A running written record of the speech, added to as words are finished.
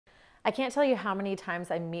I can't tell you how many times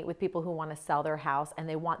I meet with people who want to sell their house and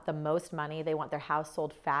they want the most money. They want their house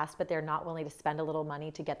sold fast, but they're not willing to spend a little money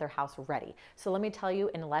to get their house ready. So let me tell you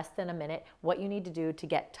in less than a minute what you need to do to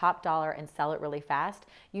get top dollar and sell it really fast.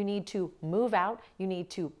 You need to move out. You need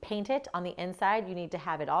to paint it on the inside. You need to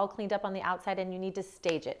have it all cleaned up on the outside, and you need to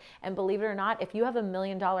stage it. And believe it or not, if you have $1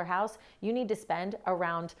 million house, you need to spend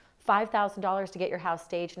around $5,000 to get your house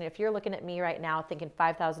staged. And if you're looking at me right now thinking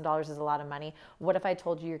 $5,000 is a lot of money, what if I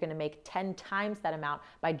told you you're going to make 10 times that amount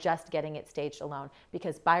by just getting it staged alone?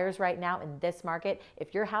 Because buyers right now in this market,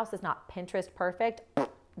 if your house is not Pinterest perfect,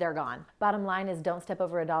 they're gone. Bottom line is, don't step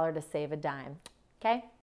over $1 to save a dime. Okay?